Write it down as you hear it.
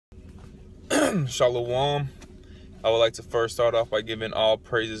Shalom. I would like to first start off by giving all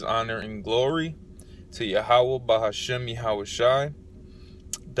praises, honor, and glory to Yahweh, Bahashem, Yahweh Shai.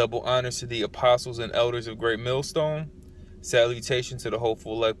 Double honors to the apostles and elders of Great Millstone. Salutation to the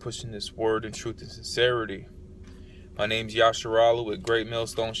hopeful elect pushing this word in truth and sincerity. My name's Yasharala with Great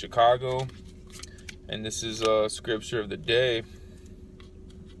Millstone, Chicago. And this is scripture of the day.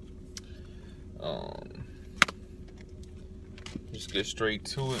 Just get straight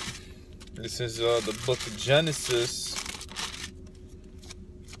to it. This is the book of Genesis,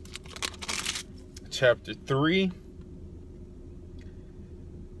 chapter 3,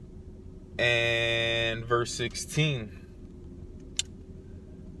 and verse 16.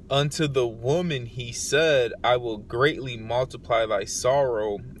 Unto the woman he said, I will greatly multiply thy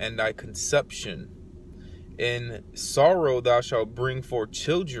sorrow and thy conception. In sorrow thou shalt bring forth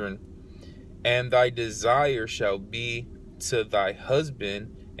children, and thy desire shall be to thy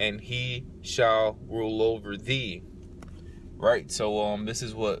husband, and he shall rule over thee. Right, so this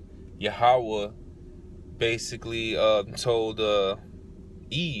is what Yahweh basically told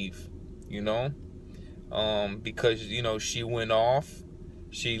Eve, you know, because she went off,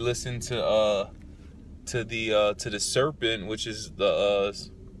 she listened to the serpent, which is the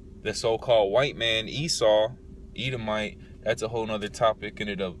so-called white man, Esau, Edomite. That's a whole nother topic in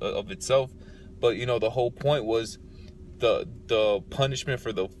it of itself. But the whole point was the punishment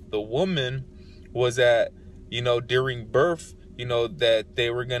for the woman was that during birth, that they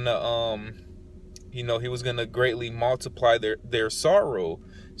were gonna he was gonna greatly multiply their sorrow.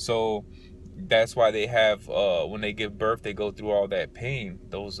 So that's why they have when they give birth, they go through all that pain,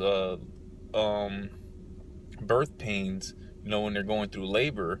 those birth pains, when they're going through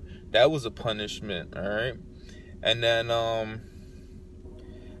labor. That was a punishment. All right. And then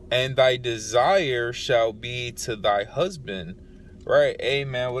and thy desire shall be to thy husband. Right? Hey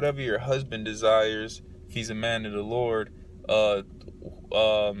man, whatever your husband desires, if he's a man of the Lord,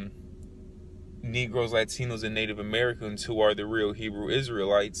 Negroes, Latinos, and Native Americans who are the real Hebrew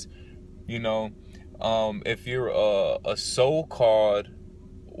Israelites, if you're a so-called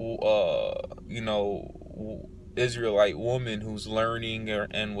Israelite woman who's learning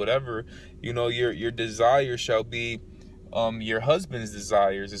and whatever, your desire shall be your husband's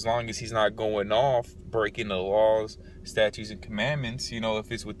desires, as long as he's not going off breaking the laws, statutes, and commandments.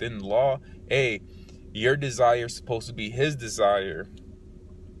 If it's within the law, hey, your desire is supposed to be his desire,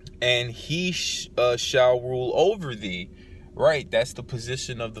 and he shall rule over thee. Right? That's the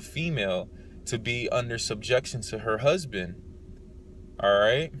position of the female, to be under subjection to her husband. All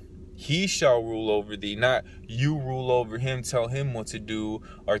right? He shall rule over thee, not you rule over him, tell him what to do,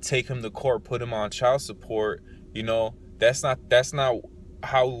 or take him to court, put him on child support. That's not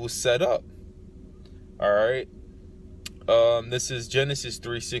how it was set up. All right. This is Genesis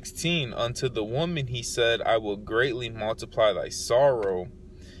 3:16. Unto the woman he said, I will greatly multiply thy sorrow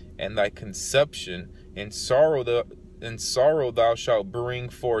and thy conception. In sorrow thou shalt bring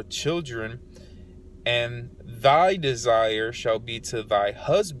forth children, and thy desire shall be to thy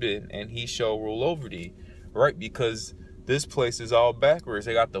husband, and he shall rule over thee. Right? Because this place is all backwards.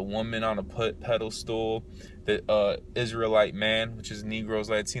 They got the woman on a pedestal, the Israelite man, which is Negroes,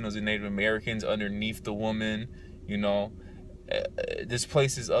 Latinos, and Native Americans, underneath the woman. This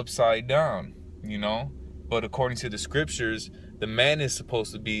place is upside down, But according to the scriptures, the man is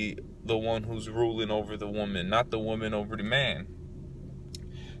supposed to be the one who's ruling over the woman, not the woman over the man.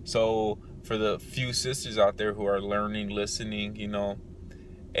 So for the few sisters out there who are learning, listening,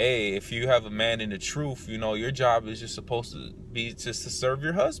 hey, if you have a man in the truth, your job is just supposed to be just to serve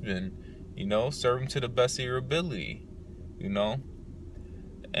your husband, serve him to the best of your ability,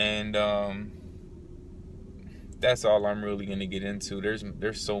 and that's all I'm really going to get into. There's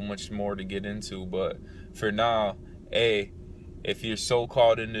so much more to get into, but for now, hey, if you're so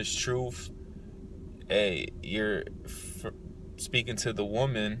called in this truth, hey, you're speaking to the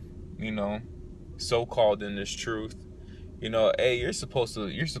woman, so called in this truth. Hey, you're supposed to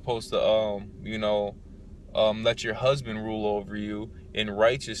let your husband rule over you in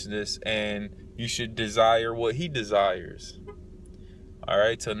righteousness, and you should desire what he desires. All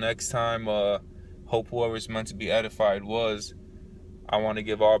right, till next time, hope whoever's meant to be edified was. I want to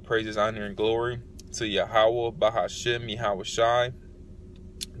give all praises, honor, and glory to Yahweh, Bahashem, Yahweh Shai.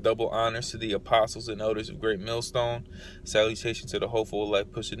 Double honors to the apostles and elders of Great Millstone. Salutation to the hopeful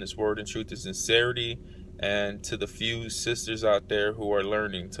elect pushing this word in truth and sincerity, and to the few sisters out there who are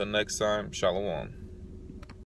learning. Till next time, shalom.